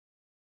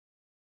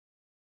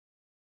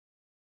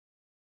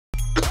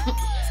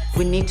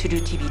We need to do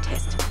TB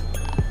test.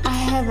 I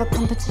have a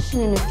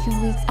competition in a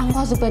few weeks. I'm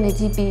going to open a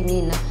TB,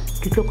 Nina.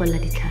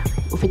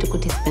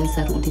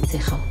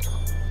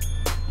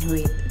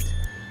 Wait.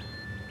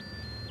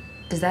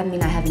 Does that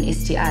mean I have an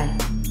STI?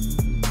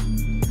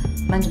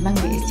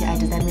 STI,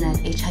 does that mean I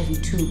have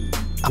HIV too?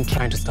 I'm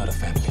trying to start a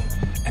family.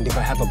 And if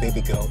I have a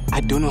baby girl,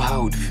 I don't know how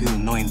I would feel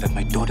knowing that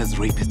my daughter's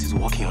rapist is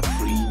walking out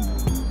free.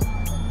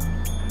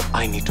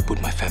 I need to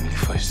put my family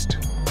first.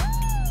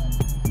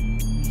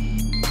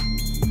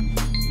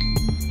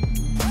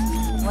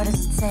 What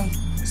does it say?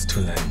 It's 2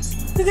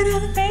 lines. We're gonna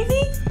have a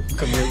baby?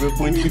 Come here, we're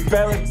going to be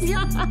parents.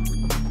 Yeah.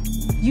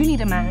 You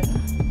need a man,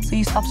 so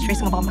you stop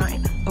stressing about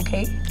mine,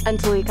 okay?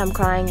 Until you come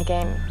crying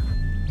again.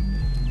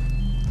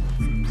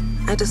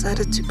 I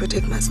decided to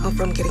protect myself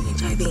from getting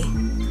HIV.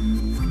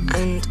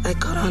 And I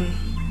got on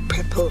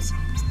PrEP pills.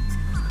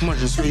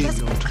 Much is really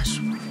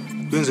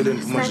don't. When's it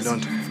in? Much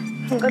don't.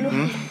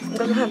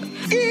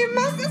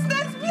 My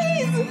sisters,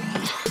 please!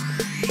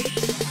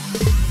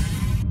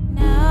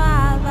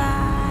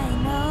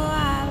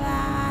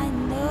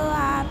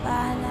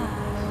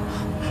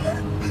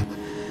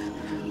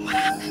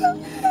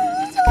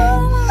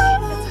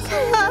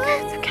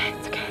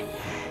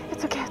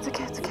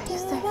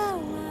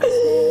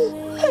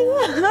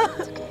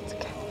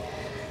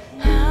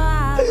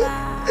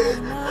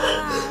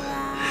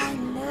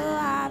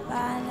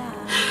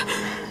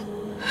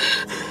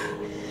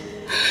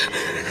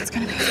 It's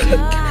gonna be fine.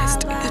 Can I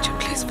stay at your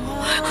place for a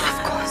while?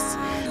 Of course.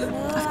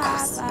 Of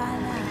course.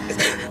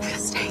 We're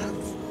staying.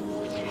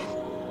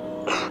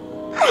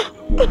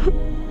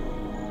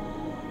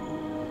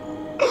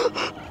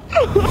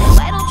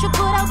 Why don't you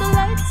put out the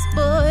lights,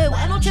 boy?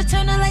 Why don't you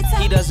turn the lights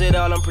out? He does it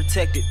all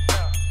unprotected.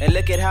 And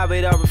look at how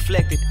it all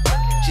reflected.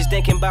 She's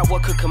thinking about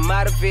what could come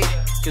out of it.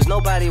 Cause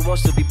nobody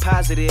wants to be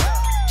positive.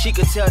 She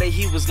could tell that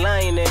he was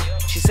lying there.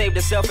 She saved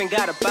herself and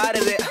got up out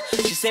of it.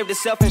 She saved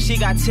herself and she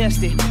got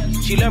tested.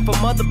 She learned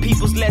from other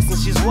people's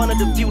lessons. She's one of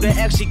the few that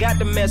actually got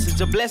the message.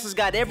 The blessings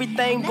got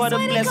everything but a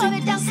blessing. That's why they call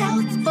it down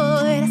south,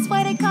 boy. That's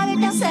why they call it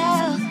down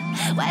south.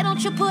 Why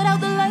don't you put out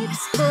the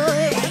lights,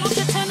 boy? Why don't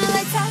you turn the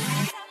lights out?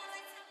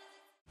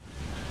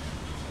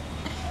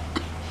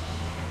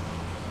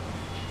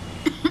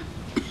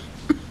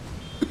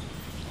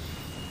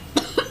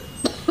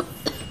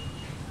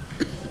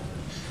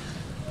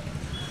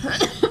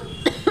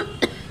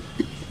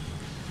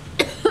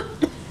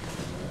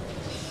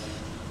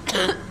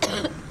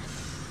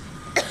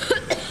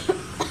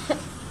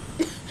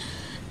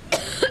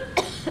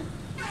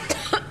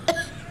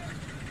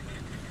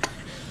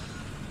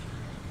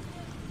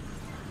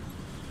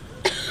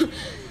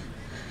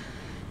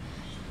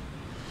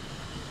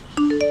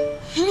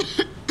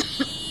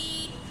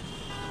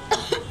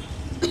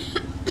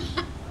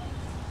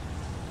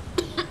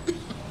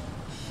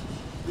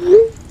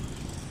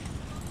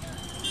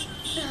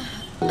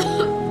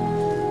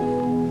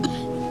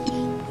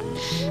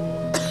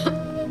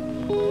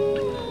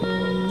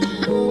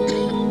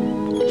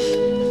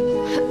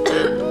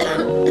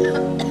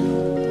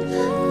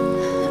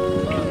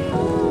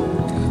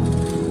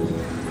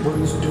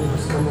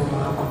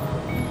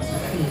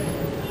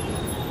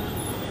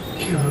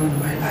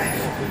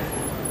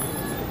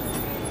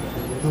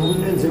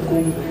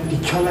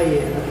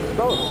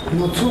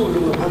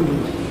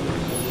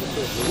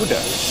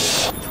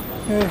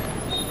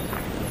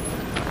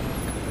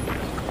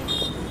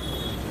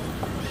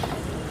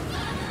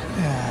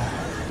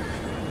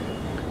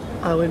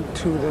 I went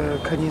to the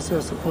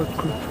Kanisa support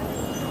group.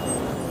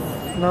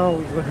 Now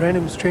we've got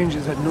random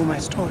strangers that know my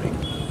story.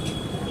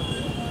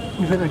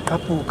 Even a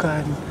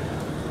Kapuka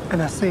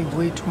and are saying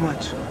way too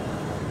much.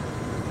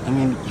 I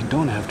mean, you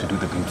don't have to do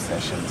the group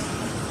sessions.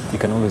 You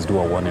can always do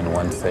a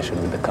one-on-one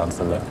session with the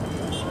counselor.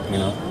 You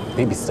know,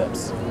 baby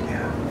steps.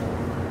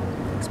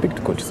 Yeah. Speak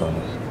to Coach Son.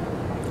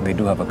 They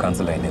do have a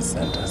counselor in his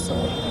center, so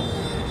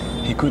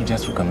he could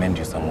just recommend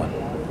you someone.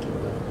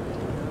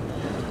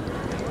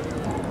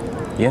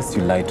 Yes,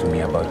 you lied to me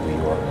about who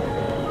you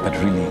are, but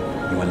really,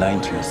 you were lying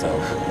to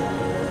yourself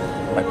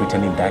by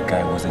pretending that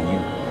guy wasn't you.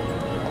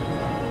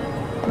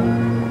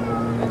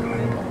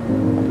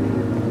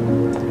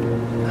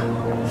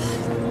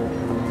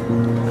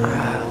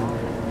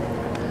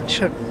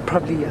 Should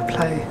probably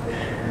apply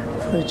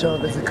for a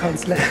job as a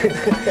counselor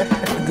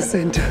at the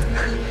center.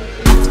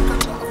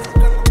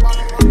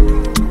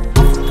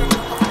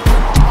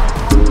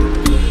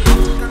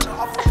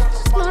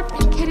 It's not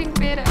been getting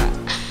better.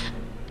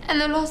 And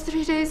the last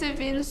 3 days have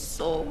been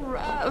so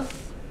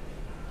rough.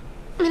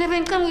 Mina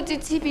bengiqanga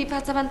TB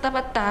iphatha abantu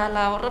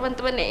abadala or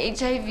abantu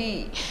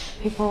bane-HIV.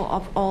 People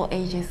of all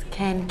ages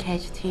can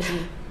catch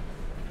TB.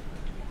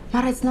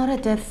 But it's not a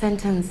death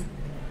sentence.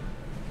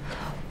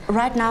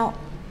 Right now,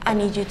 I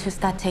need you to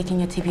start taking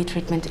your TB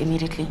treatment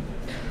immediately.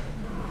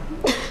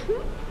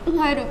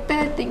 Why do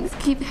bad things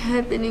keep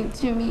happening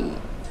to me?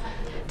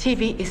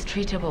 TB is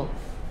treatable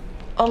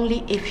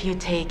only if you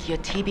take your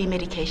TB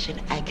medication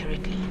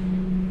accurately.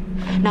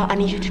 Now, I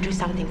need you to do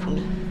something for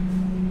me.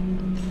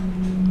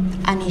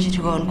 I need you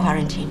to go on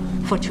quarantine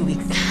for 2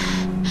 weeks.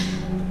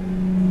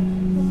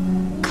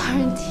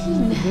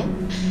 Quarantine?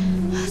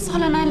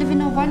 Sol and I live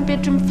in a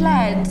one-bedroom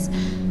flat.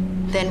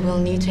 Then we'll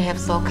need to have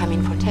Sol come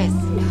in for tests.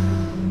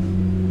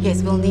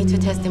 Yes, we'll need to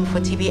test him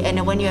for TB.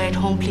 And when you're at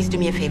home, please do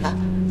me a favor.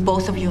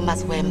 Both of you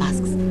must wear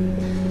masks.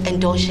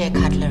 And don't share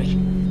cutlery.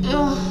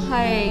 Oh,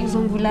 hi,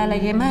 Zombulala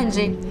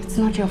manje. It's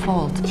not your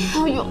fault.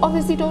 Oh, you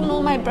obviously don't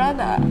know my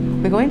brother.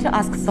 We're going to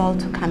ask Sol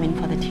to come in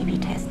for the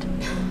TB test.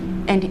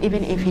 And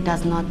even if he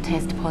does not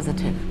test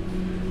positive,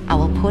 I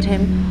will put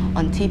him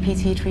on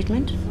TPT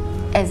treatment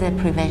as a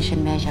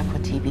prevention measure for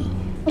TB.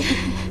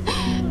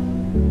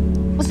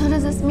 So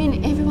does this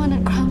mean everyone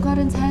at Crown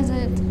Gardens has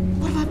it?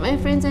 What about my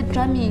friends at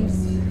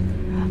Drummies?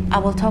 I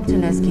will talk to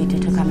Nurse Kitty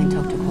to come and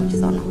talk to Coach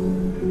Zono.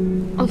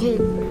 Okay,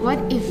 what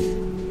if,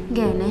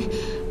 again,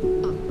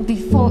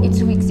 before it's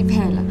 2 weeks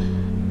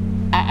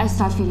I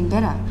start feeling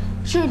better?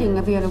 Surely I'm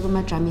available with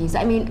my Drummies.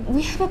 I mean,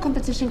 we have a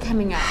competition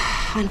coming up.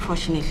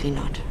 Unfortunately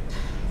not.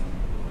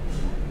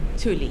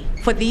 Truly,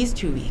 for these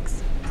 2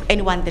 weeks,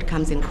 anyone that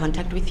comes in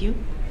contact with you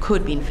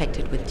could be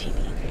infected with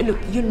TB. Look,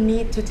 you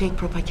need to take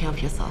proper care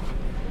of yourself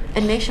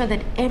and make sure that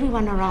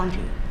everyone around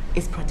you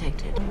is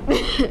protected.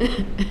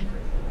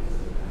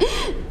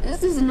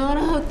 This is not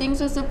how things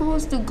are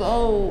supposed to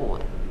go.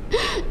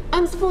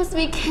 I'm supposed to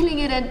be killing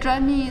it at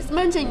Drummies.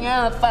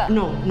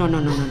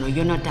 No,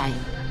 you're not dying.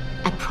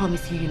 I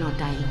promise you, you're not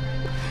dying.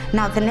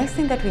 Now, the next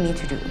thing that we need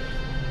to do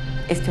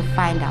is to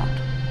find out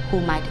who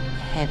might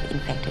have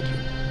infected you.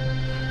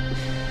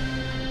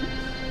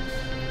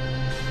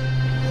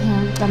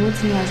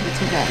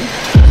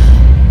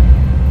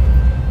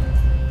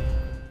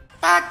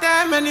 Back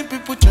then, many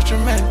people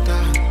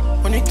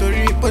judgmental. Only to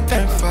report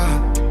them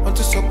far. Want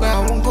to suck, I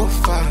won't go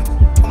far.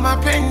 For my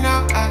pain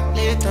now, I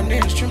lay it on the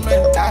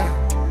instrumental.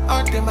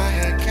 All day my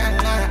head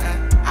can't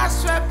lie. I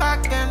swear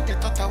back then, they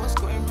thought I was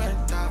going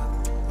mental.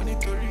 Only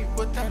to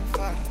report them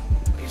far.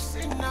 You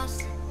see now,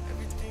 see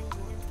everything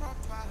going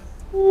proper.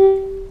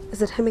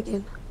 Is it him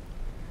again?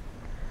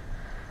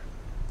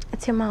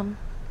 It's your mom.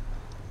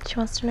 She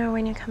wants to know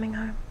when you're coming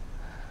home.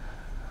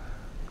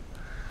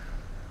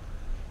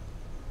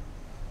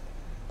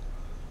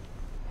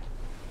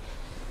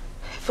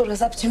 If it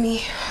was up to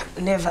me,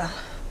 never.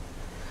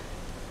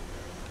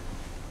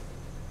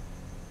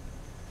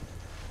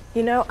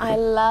 You know, I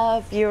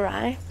love you,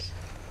 right?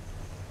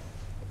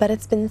 But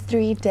it's been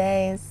 3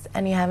 days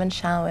and you haven't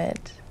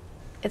showered.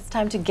 It's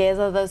time to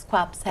gather those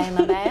quaps, hey,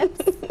 my babes?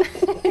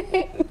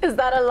 Is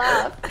that a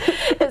laugh?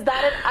 Is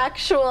that an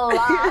actual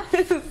laugh?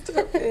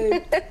 Stop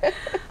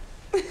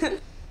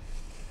it.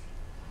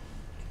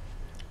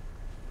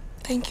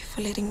 Thank you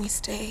for letting me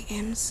stay,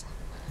 Ems.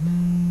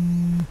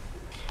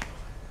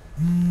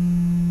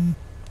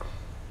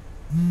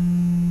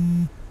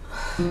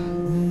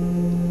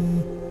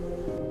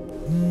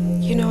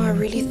 You know, I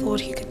really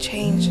thought he could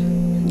change.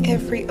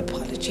 Every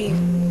apology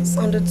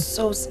sounded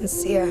so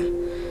sincere.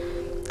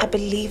 I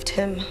believed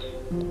him.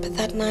 But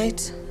that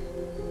night,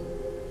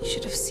 you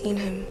should have seen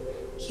him.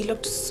 He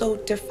looked so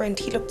different.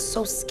 He looked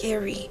so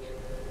scary.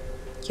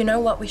 You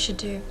know what we should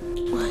do?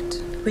 What?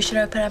 We should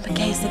open up a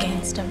case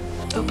against him.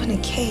 Open a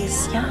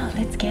case? Yeah,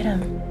 let's get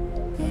him.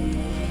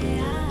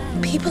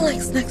 People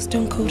like Snacks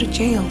don't go to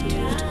jail,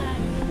 dude.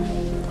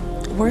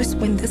 Worse,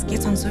 when this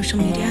gets on social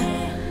media,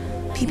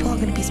 people are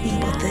gonna be speaking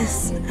about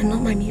this and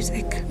not my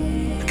music.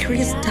 My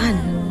career's done.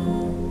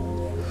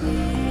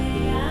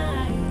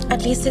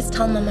 At least let's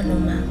tell Mama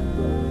Noma.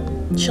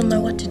 She'll know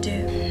what to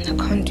do. I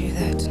can't do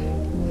that.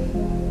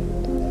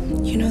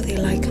 You know they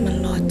like him a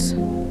lot.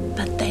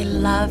 But they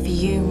love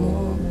you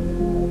more.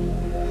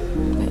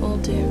 We all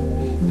do.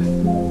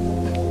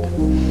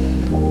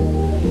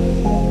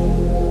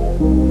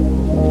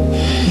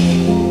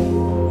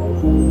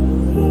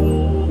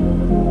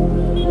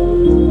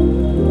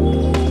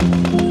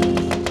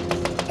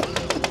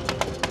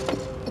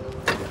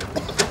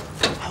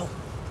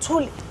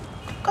 Thuli,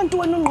 kanti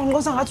wena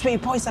ungqongqoza ngathi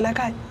uyiphoyisa la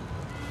ekhaya?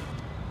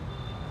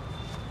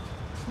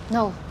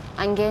 No,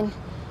 angeni.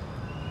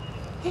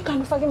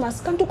 Ingane ufake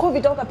imask, kanti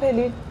uCovid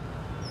awukaphelile.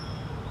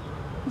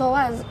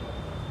 Bawazi.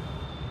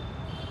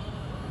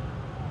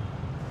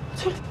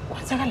 Thuli,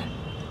 kwenzakala?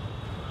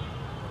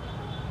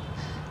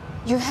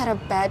 You had a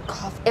bad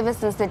cough ever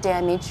since the day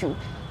I met you.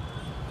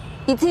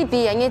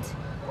 TB, angithi?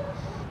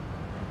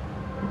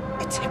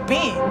 TB?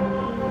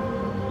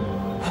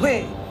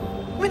 We,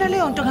 mina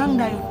leyo nto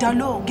nganginayo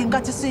dalo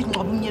ngenkathi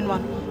singqoba umnyeni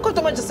wami.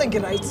 Kodwa manje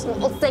sengiright.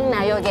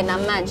 Usenginayo ke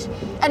namanje.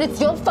 And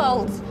it's your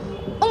fault.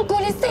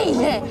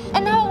 Ungulisile.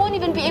 And now I won't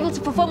even be able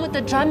to perform with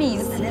the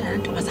Drummies. Lalela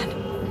ntombazana.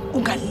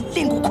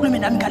 Ungalingi ukukhuluma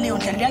nami ngaleyo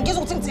ndlela.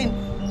 Ngiyangizwa ukuthi ngithini.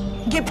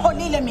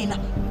 Ngipholile mina.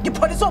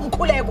 Ngipholiswe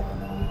umkhuleko.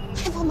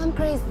 Hey, Mom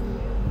Grace.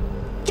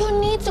 You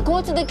need to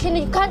go to the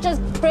clinic. You can't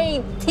just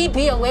pray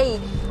TB away.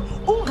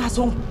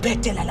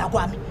 Ungazongibhedela la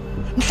kwami.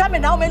 Mhlambe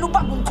nawe kumele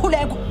ubambe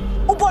umkhuleko.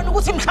 Ubone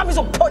ukuthi mhlambe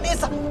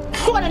izokupholisa.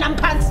 Hlukane nami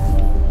phansi.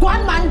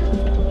 One man.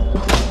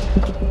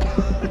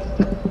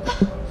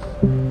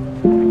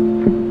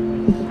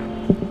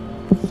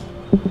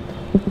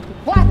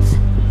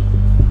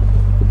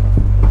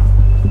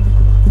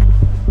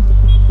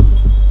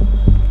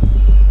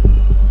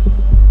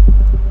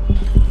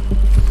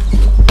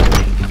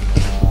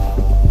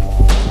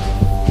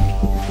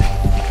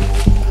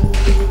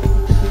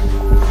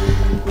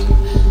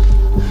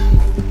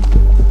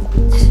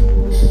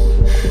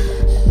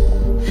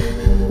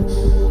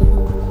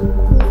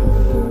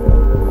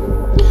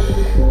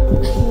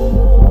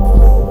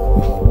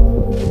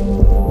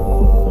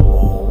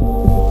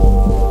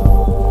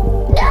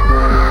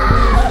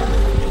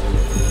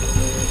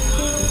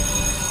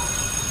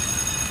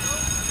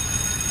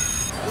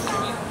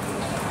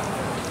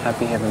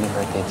 Happy heavenly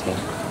birthday to you.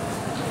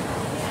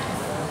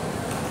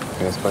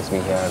 You're supposed to be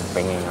here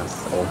bringing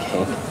us all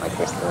cake like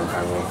we're still in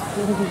primary.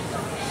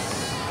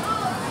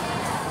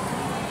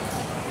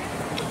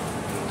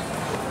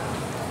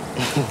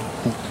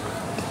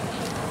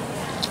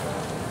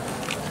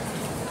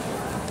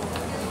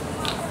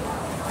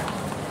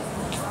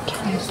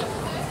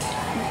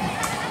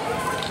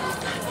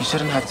 You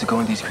shouldn't have to go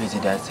on these crazy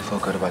diets to feel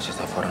good about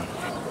yourself, Farhan.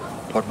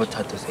 What would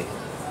Tato say?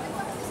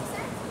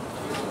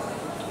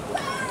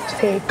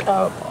 Take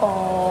up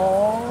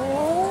all.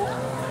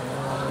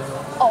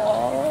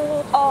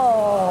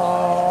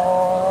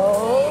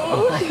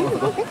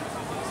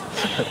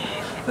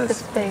 The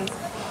space.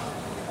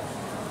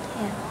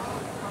 Yeah.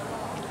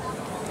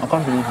 I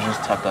can't believe you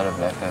just tapped out of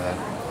life like that.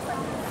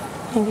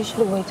 Maybe you should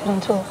have waited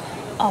until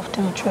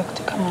after matric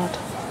to come out.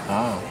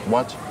 Ah,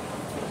 what?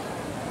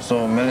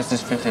 So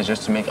Melis's fifth is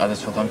just to make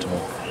others feel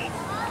comfortable?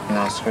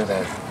 Nah, screw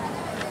that.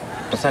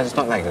 Besides, it's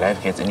not like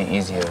life gets any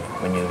easier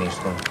when you leave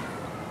school.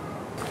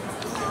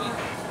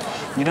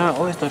 You know, I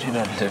always thought you'd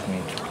outlive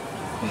me.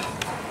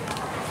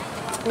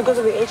 Because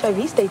of your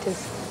HIV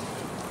status.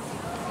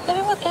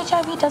 Living with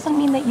HIV doesn't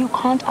mean that you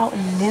can't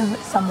outlive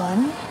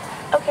someone.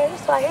 Okay,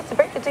 so I hate to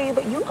break it to you,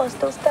 but you are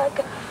still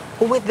stuck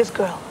with this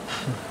girl.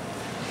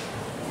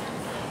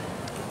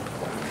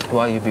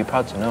 Well, you'd be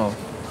proud to know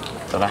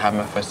that I have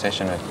my first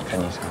session at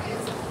Kanisa,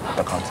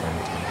 the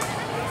counseling team.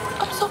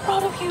 I'm so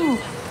proud of you.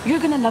 You're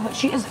gonna love her.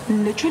 She is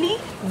literally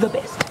the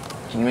best.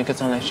 You make it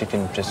sound like she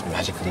can just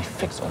magically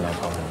fix all my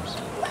problems.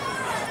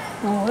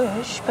 I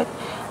wish, but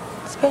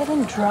it's better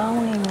than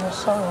drowning your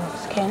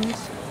sorrows,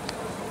 Kens.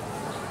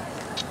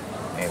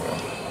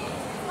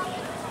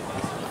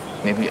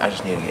 Maybe I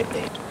just need to get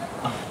laid.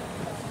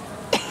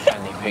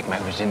 Finally break my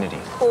virginity.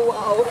 Oh,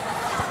 wow.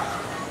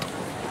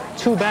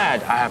 Too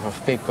bad I have a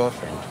fake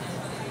girlfriend.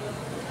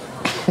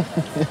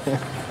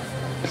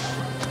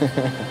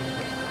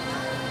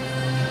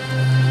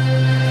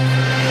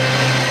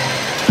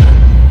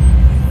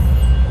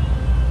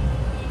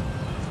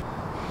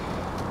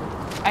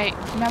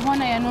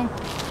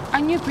 I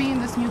knew bringing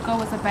this new girl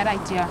was a bad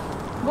idea.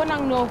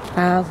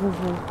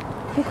 Vuvu.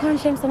 You can't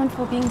shame someone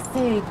for being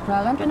sick, bro.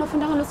 I'm trying to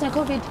find out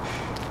COVID.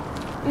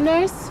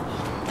 Nurse,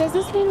 does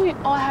this mean we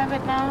all have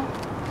it now?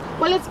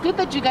 Well, it's good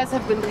that you guys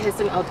have been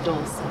rehearsing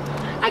outdoors.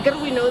 I guess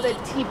we know that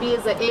TB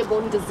is an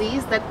airborne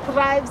disease that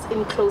thrives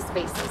in closed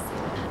spaces.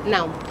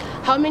 Now,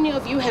 how many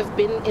of you have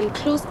been in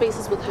closed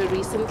spaces with her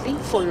recently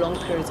for long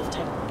periods of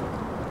time?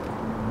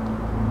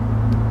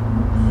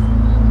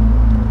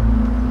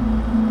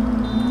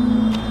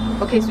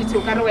 Okay, sweetie,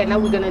 right now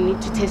we're gonna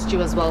need to test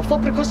you as well. For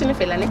precaution,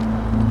 Felane.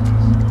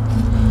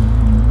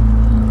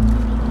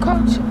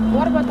 Coach,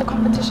 what about the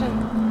competition?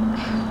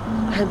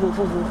 And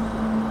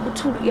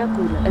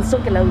so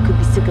we could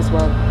be sick as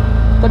well.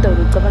 What are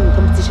we the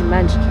competition,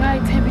 man?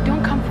 Right, Tembi,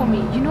 don't come for me.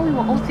 You know we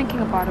were all thinking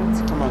about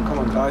it. Come on,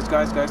 guys.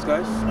 I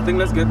think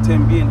let's get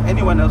Tembi and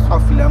anyone else who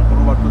feeling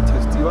or to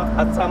test you.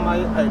 At some I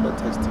not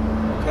test you,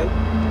 okay?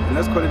 And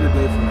let's call it a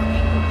day for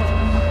now.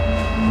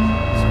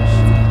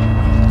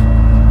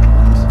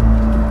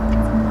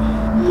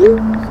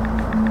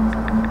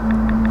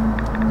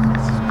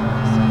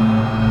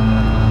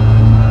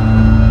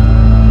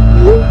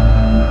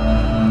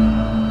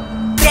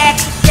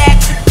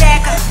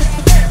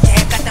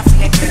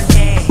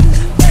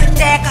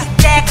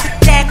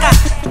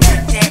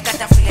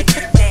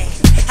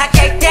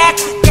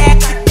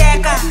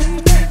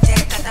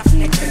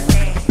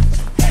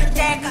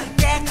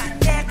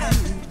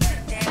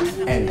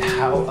 And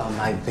how are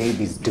my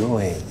babies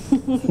doing?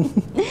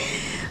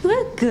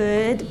 We're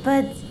good,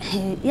 but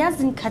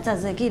Yazin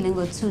Katazaki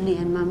go Tuli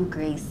and Mom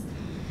Grace.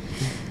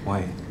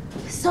 Why?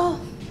 So,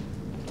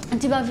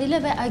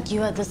 Antibavile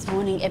argued this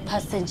morning at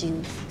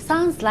passaging.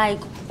 Sounds like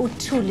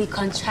Utuli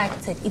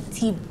contracted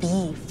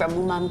TB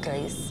from Mom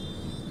Grace.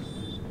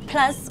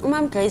 Plus,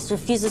 Mom Grace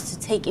refuses to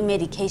take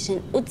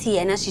medication. Uti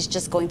and she's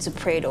just going to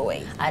pray it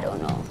away. I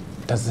don't know.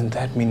 Doesn't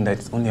that mean that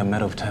it's only a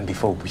matter of time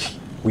before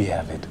we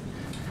have it?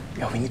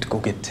 Yeah, we need to go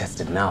get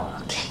tested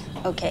now.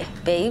 Okay,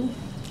 babe.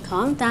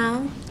 Calm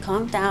down.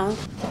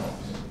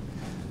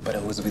 But I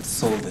was with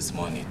Soul this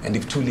morning, and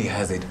if Truly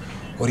has it,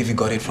 what if you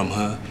got it from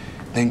her,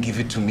 then give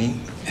it to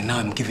me, and now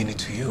I'm giving it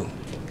to you?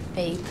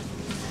 Babe,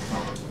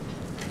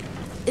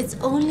 it's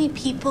only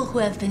people who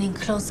have been in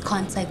close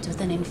contact with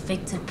an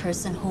infected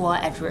person who are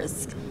at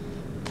risk.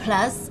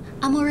 Plus,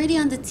 I'm already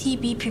on the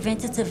TB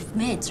preventative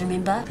meds,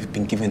 remember? We've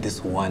been given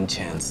this one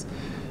chance,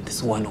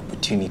 this one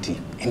opportunity,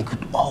 and it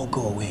could all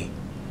go away.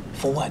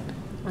 For what?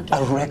 Okay.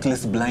 A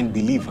reckless blind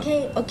believer.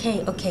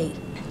 Okay.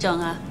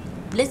 Jonga,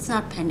 let's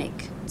not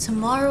panic.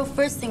 Tomorrow,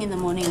 first thing in the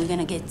morning, we're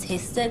gonna get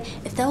tested.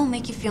 If that will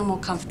make you feel more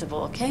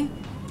comfortable, okay?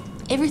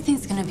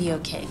 Everything's gonna be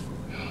okay.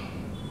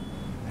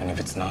 And if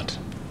it's not?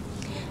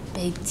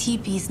 Babe,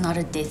 TB is not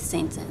a death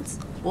sentence.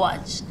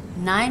 Watch.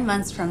 9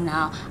 months from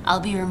now, I'll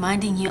be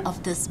reminding you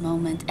of this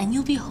moment, and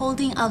you'll be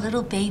holding our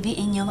little baby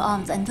in your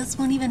arms, and this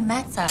won't even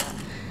matter.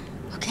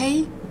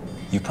 Okay?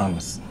 You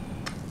promise?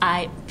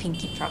 I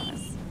pinky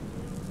promise.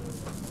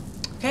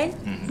 Okay?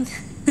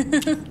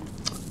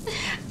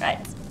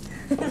 Right.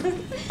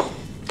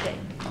 Okay.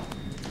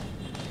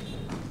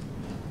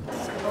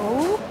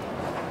 Oh?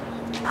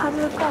 How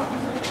did it go?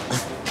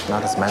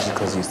 Not as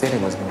magical as you said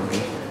it was going to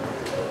be.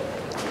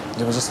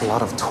 There was just a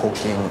lot of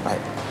talking.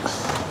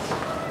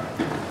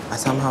 I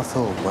somehow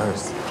feel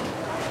worse.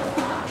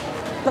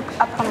 Look,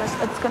 I promise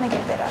it's gonna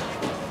get better.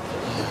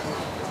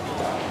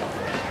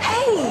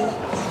 Hey!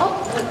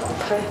 Oh,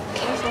 okay.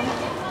 Careful.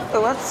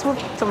 What's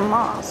with the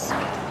mask?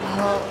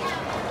 Well,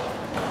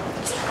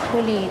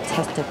 Willie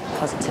tested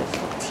positive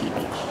for TB,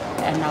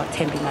 and now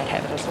Tembi might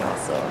have it as well,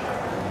 so.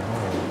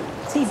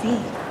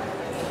 TB?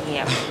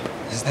 Yeah.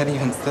 Is that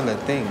even still a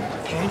thing?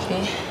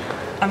 Apparently.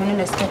 I mean, in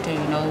a schedule,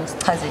 you know, what's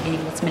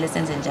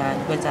Millicent's and Jan,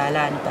 what's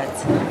Alan, but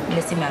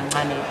Millicent and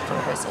Rani for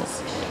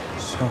rehearsals.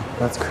 Sure,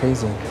 that's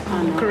crazy.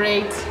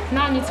 Great.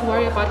 Now I need to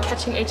worry about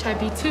catching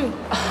HIV too.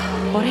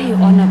 What are you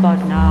on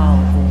about now?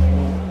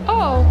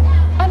 Oh,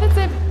 let's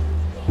say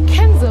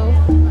Kenzo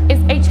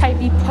is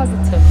HIV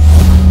positive.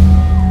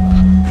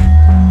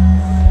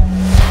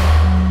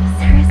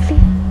 Seriously?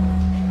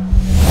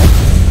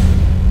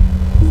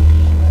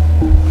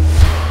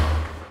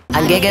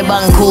 Angeke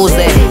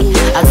bangikhuze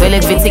akuvele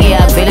kuvithike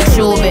akuvele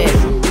kushube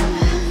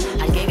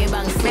angeke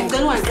bangisize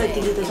ngicela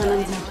ungaqedile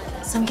Dazananzima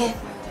Samke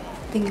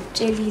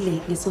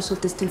bengikutshelile nge-social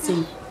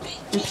distancing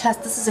and plus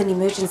this is an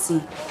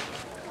emergency.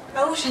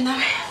 Oh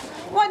Shana,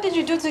 what did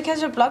you do to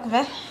catch a block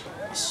there?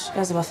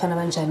 Yazi bafana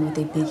banjani with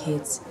their big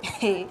heads.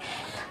 Hey,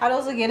 I'd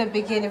also get a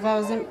big head if I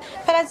was him.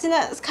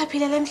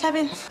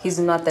 He's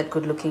not that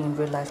good looking in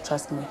real life,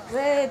 trust me.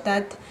 Wait,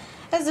 Dad.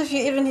 As if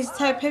you're even his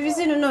type. Have you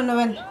seen Unono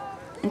when?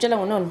 Njela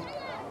Unono?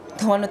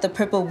 The one with the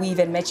purple weave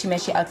and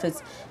matchy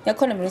outfits. You're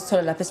calling me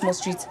to the small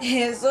street.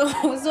 Yeah, so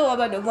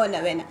about the one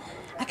when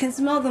I can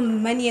smell the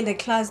money in the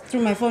class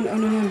through my phone. Oh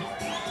no.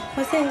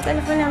 What's saying?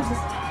 Telephone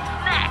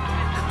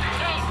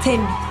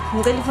Tim,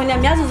 telephone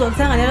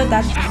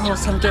that. Oh,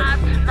 Samke.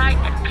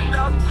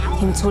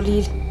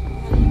 Ngimtholile.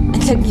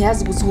 Enhle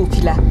ngiyazi ukuthi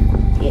uphila.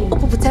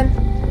 Uphuphuthana.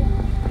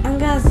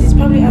 Angazi, he's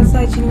probably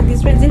outside chilling with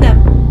his friends. Okay,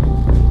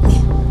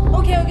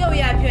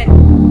 we are here.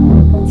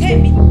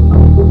 Tembi,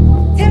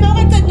 I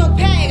want to not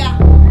pay.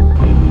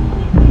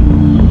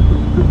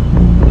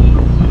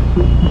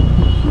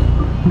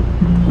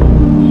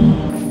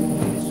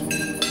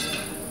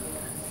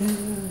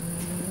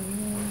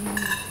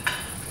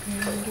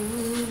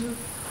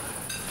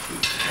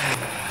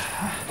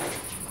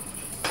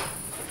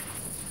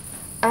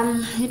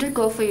 You did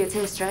go for your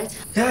test, right?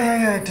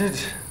 Yeah, I did.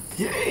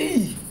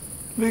 Yay!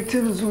 Big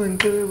Tim is when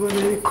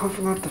they're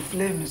coughing out the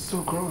flame. It's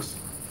so gross.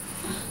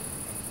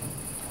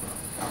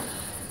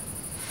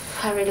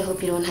 I really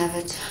hope you don't have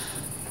it.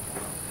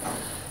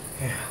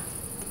 Yeah.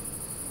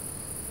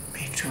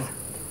 Me too.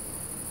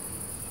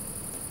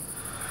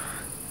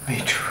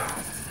 Me too.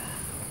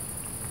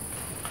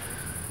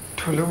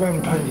 Tuluba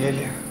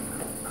mphangele.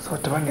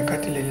 Sodwa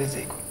nekatile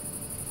leziko.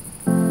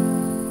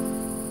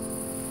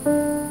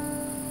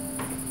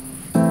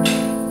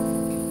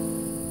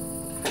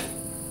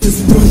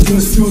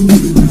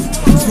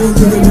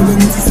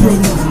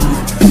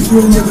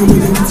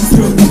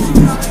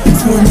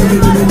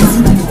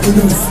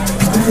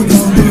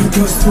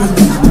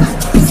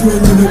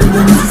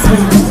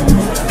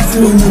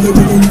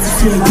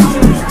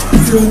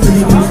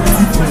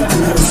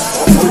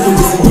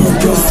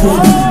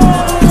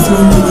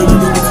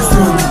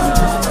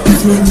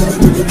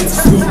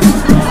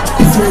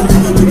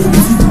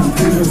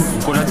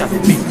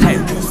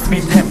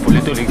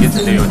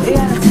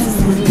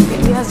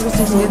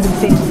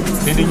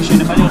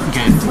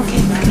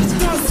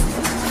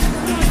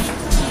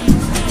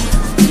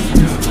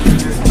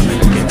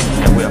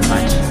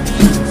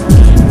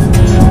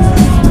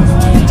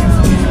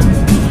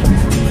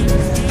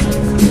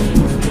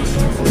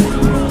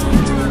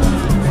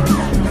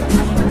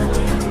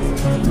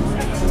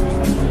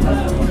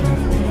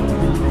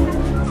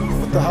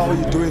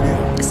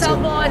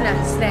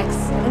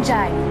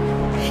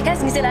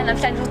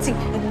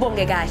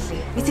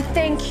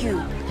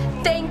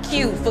 Thank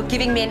you for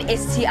giving me an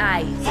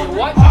STI.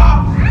 What?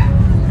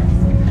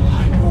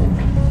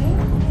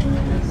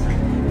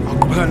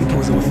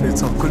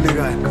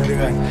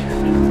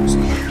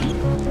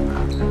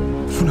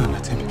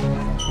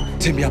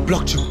 Tembi, I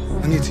blocked you.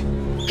 Aniti,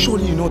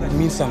 surely you know that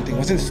means something.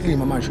 Wasn't sleep,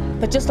 Mamash.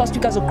 But just last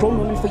week I was a grown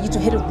woman for you to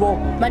hit it raw.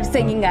 Man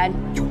saying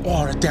you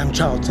are a damn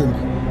child, Tembi.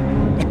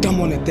 A dumb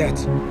one at that.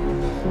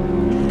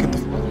 Get the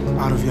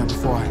out of here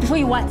before I... Before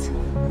you what?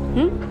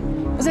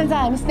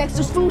 It's next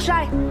to Spoon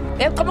Shy.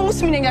 I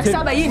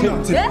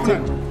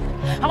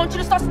want you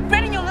to start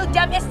spreading your little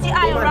damn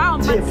STI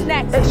around, man.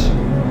 Snacks.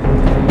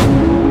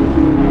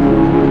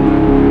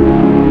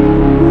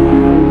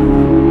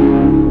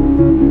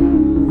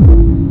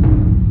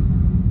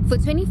 For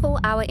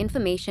 24-hour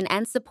information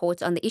and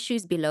support on the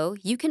issues below,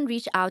 you can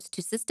reach out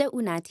to Sister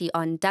Unati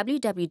on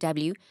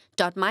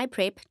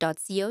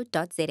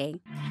www.myprep.co.za.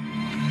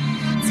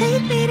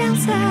 Take me down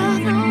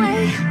south, no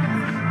way.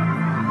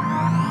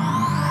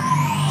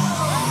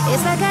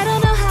 It's like I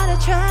don't know how to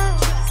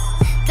trust.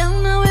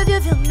 Don't know if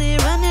you feel me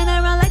running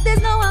around like there's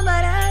no one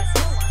but us.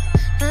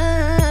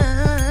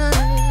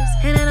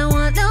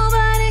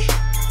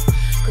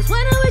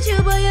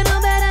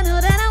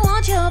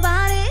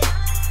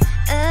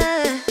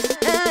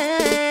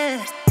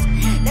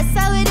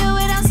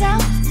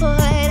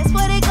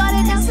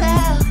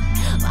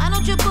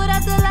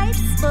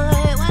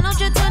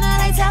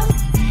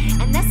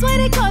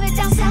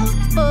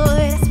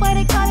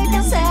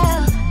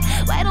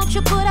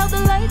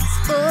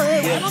 lights, boy.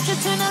 Why don't you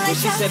turn the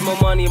lights She out? said more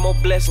money, more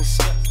blessings.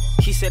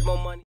 He said more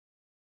money.